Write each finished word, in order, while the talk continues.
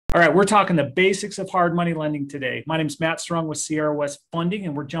All right, we're talking the basics of hard money lending today. My name is Matt Strong with Sierra West Funding,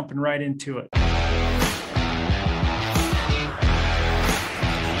 and we're jumping right into it.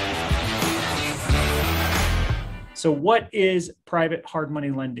 So what is private hard money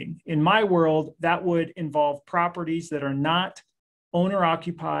lending? In my world, that would involve properties that are not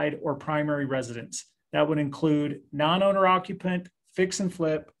owner-occupied or primary residence. That would include non-owner occupant, fix and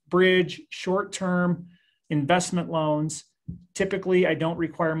flip, bridge, short-term investment loans. Typically, I don't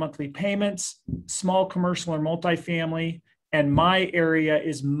require monthly payments, small commercial or multifamily, and my area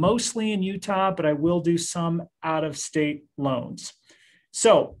is mostly in Utah, but I will do some out-of-state loans.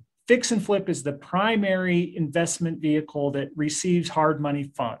 So fix and flip is the primary investment vehicle that receives hard money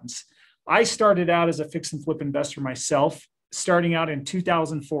funds. I started out as a fix and flip investor myself, starting out in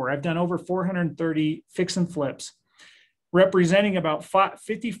 2004. I've done over 430 fix and flips, representing about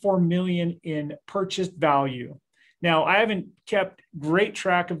 54 million in purchased value. Now, I haven't kept great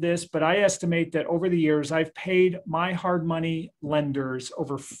track of this, but I estimate that over the years, I've paid my hard money lenders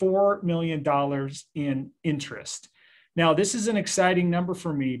over $4 million in interest. Now, this is an exciting number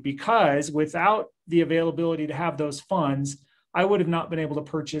for me because without the availability to have those funds, I would have not been able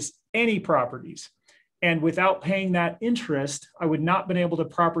to purchase any properties. And without paying that interest, I would not have been able to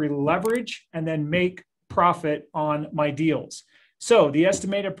properly leverage and then make profit on my deals. So the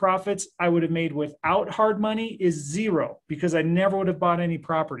estimated profits I would have made without hard money is zero because I never would have bought any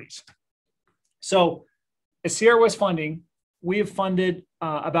properties. So at Sierra West Funding, we have funded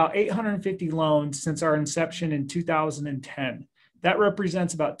about 850 loans since our inception in 2010. That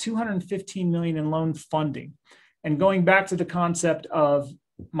represents about 215 million in loan funding. And going back to the concept of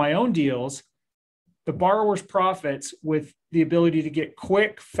my own deals, the borrower's profits with the ability to get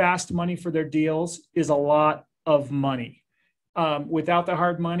quick, fast money for their deals is a lot of money. Without the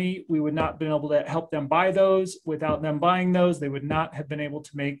hard money, we would not have been able to help them buy those. Without them buying those, they would not have been able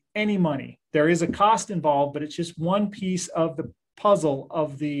to make any money. There is a cost involved, but it's just one piece of the puzzle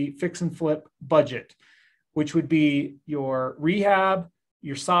of the fix and flip budget, which would be your rehab,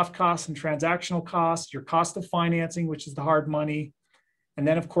 your soft costs and transactional costs, your cost of financing, which is the hard money, and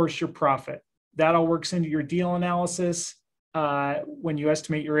then, of course, your profit. That all works into your deal analysis when you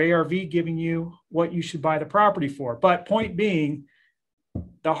estimate your ARV, giving you what you should buy the property for. But point being,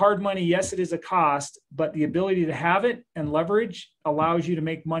 the hard money, yes, it is a cost, but the ability to have it and leverage allows you to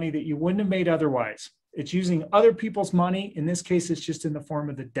make money that you wouldn't have made otherwise. It's using other people's money. In this case, it's just in the form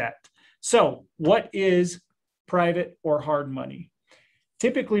of the debt. So what is private or hard money?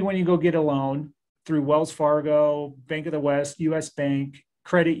 Typically, when you go get a loan through Wells Fargo, Bank of the West, US Bank,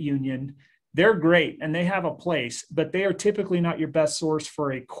 credit union, they're great and they have a place, but they are typically not your best source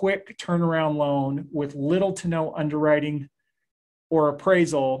for a quick turnaround loan with little to no underwriting or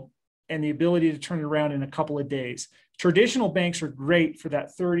appraisal and the ability to turn it around in a couple of days. Traditional banks are great for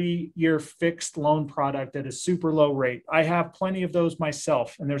that 30-year fixed loan product at a super low rate. I have plenty of those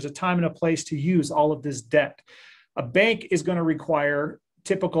myself, and there's a time and a place to use all of this debt. A bank is going to require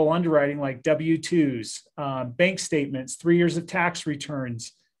typical underwriting like W-2s, bank statements, 3 years of tax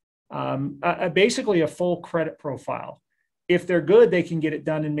returns, basically a full credit profile. If they're good, they can get it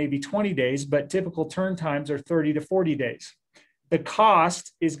done in maybe 20 days, but typical turn times are 30 to 40 days. The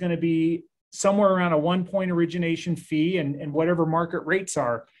cost is going to be somewhere around a 1 point origination fee and whatever market rates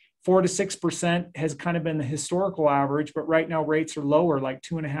are. 4 to 6% has kind of been the historical average, but right now rates are lower, like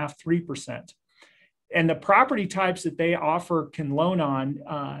 2.5%, 3%. And the property types that they offer can loan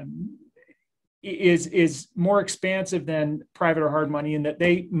on is more expansive than private or hard money in that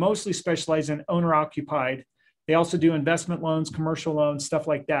they mostly specialize in owner occupied. They also do investment loans, commercial loans, stuff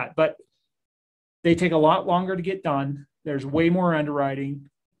like that, but they take a lot longer to get done. There's way more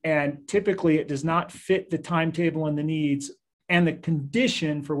underwriting, and typically it does not fit the timetable and the needs and the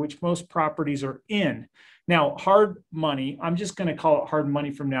condition for which most properties are in. Now, hard money, I'm just going to call it hard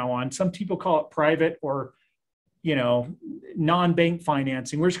money from now on. Some people call it private or, non-bank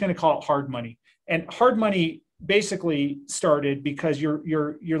financing. We're just going to call it hard money. And hard money basically started because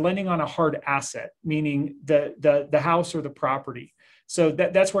you're lending on a hard asset, meaning the house or the property. So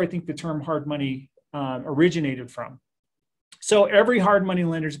that's where I think the term hard money originated from. So every hard money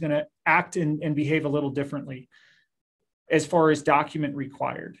lender is going to act and behave a little differently as far as document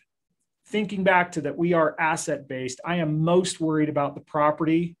required. Thinking back to that, we are asset based. I am most worried about the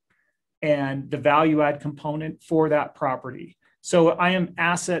property and the value add component for that property. So I am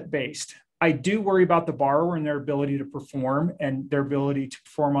asset based. I do worry about the borrower and their ability to perform and their ability to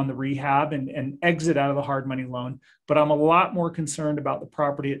perform on the rehab and exit out of the hard money loan. But I'm a lot more concerned about the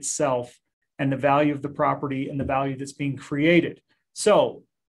property itself and the value of the property and the value that's being created. So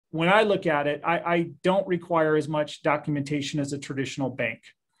when I look at it, I don't require as much documentation as a traditional bank.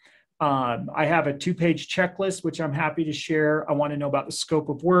 I have a 2-page checklist, which I'm happy to share. I want to know about the scope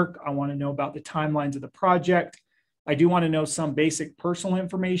of work. I want to know about the timelines of the project. I do want to know some basic personal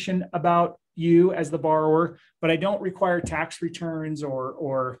information about you as the borrower, but I don't require tax returns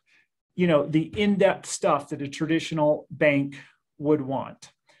or the in-depth stuff that a traditional bank would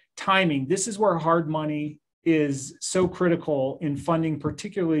want. Timing. This is where hard money is so critical in funding,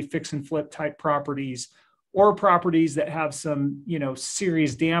 particularly fix and flip type properties or properties that have some,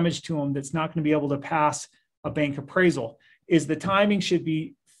 serious damage to them that's not going to be able to pass a bank appraisal. Is the timing should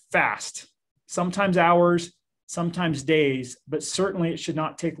be fast, sometimes hours, sometimes days, but certainly it should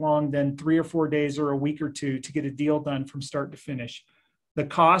not take long than 3 or 4 days or a week or two to get a deal done from start to finish. The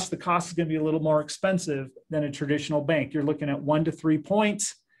cost is going to be a little more expensive than a traditional bank. You're looking at 1 to 3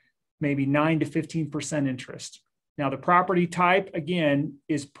 points, maybe 9 to 15% interest. Now, the property type, again,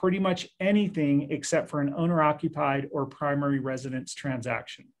 is pretty much anything except for an owner-occupied or primary residence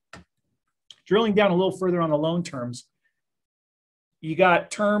transaction. Drilling down a little further on the loan terms, you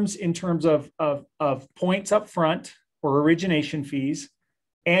got terms in terms of points up front or origination fees,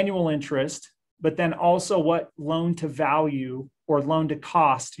 annual interest, but then also what loan to value or loan to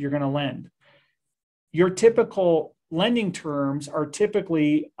cost you're going to lend. Your typical lending terms are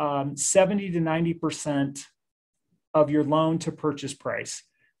typically 70 to 90% of your loan to purchase price.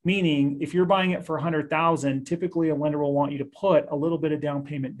 Meaning if you're buying it for $100,000, typically a lender will want you to put a little bit of down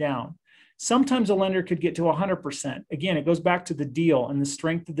payment down. Sometimes a lender could get to 100%. Again, it goes back to the deal and the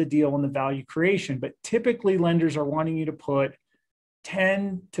strength of the deal and the value creation, but typically lenders are wanting you to put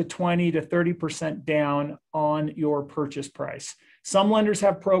 10 to 20 to 30% down on your purchase price. Some lenders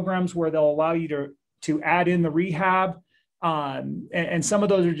have programs where they'll allow you to add in the rehab, and some of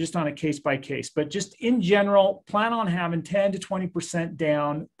those are just on a case by case. But just in general, plan on having 10 to 20%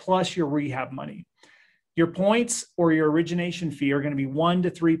 down plus your rehab money. Your points or your origination fee are going to be 1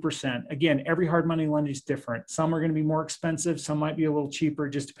 to 3%. Again, every hard money lender is different. Some are going to be more expensive. Some might be a little cheaper,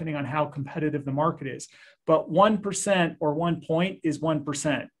 just depending on how competitive the market is. But 1% or 1 point is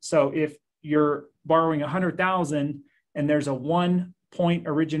 1%. So if you're borrowing $100,000 and there's a 1 point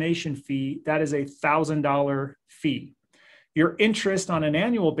origination fee, that is a $1,000 fee. Your interest on an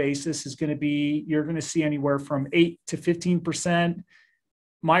annual basis is going to be, you're going to see anywhere from 8 to 15%.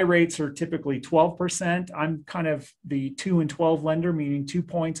 My rates are typically 12%. I'm kind of the 2 and 12 lender, meaning 2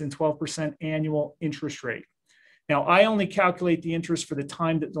 points and 12% annual interest rate. Now, I only calculate the interest for the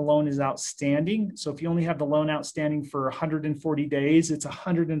time that the loan is outstanding. So if you only have the loan outstanding for 140 days, it's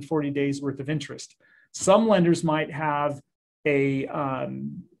 140 days worth of interest. Some lenders might have a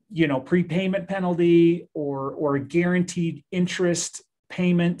prepayment penalty or a guaranteed interest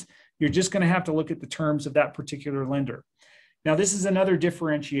payment. You're just going to have to look at the terms of that particular lender. Now, this is another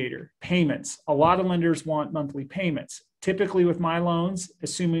differentiator, payments. A lot of lenders want monthly payments. Typically with my loans,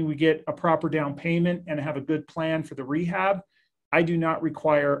 assuming we get a proper down payment and have a good plan for the rehab, I do not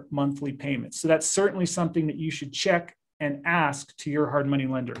require monthly payments. So that's certainly something that you should check and ask to your hard money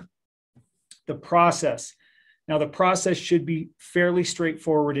lender. The process. Now, the process should be fairly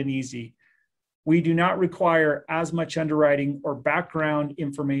straightforward and easy. We do not require as much underwriting or background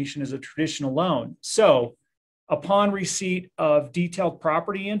information as a traditional loan. So upon receipt of detailed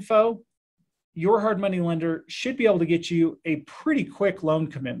property info, your hard money lender should be able to get you a pretty quick loan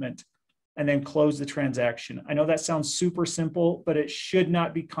commitment and then close the transaction. I know that sounds super simple, but it should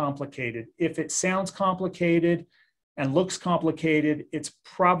not be complicated. If it sounds complicated and looks complicated, it's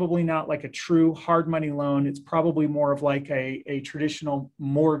probably not like a true hard money loan. It's probably more of like a traditional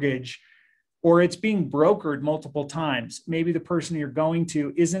mortgage, or it's being brokered multiple times. Maybe the person you're going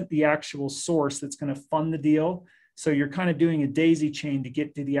to isn't the actual source that's going to fund the deal. So you're kind of doing a daisy chain to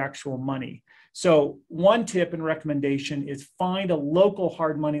get to the actual money. So one tip and recommendation is find a local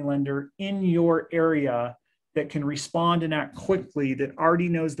hard money lender in your area that can respond and act quickly, that already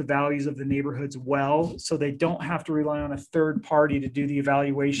knows the values of the neighborhoods well, so they don't have to rely on a third party to do the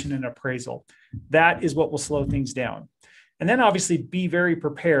evaluation and appraisal. That is what will slow things down. And then obviously be very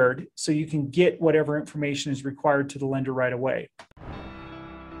prepared so you can get whatever information is required to the lender right away.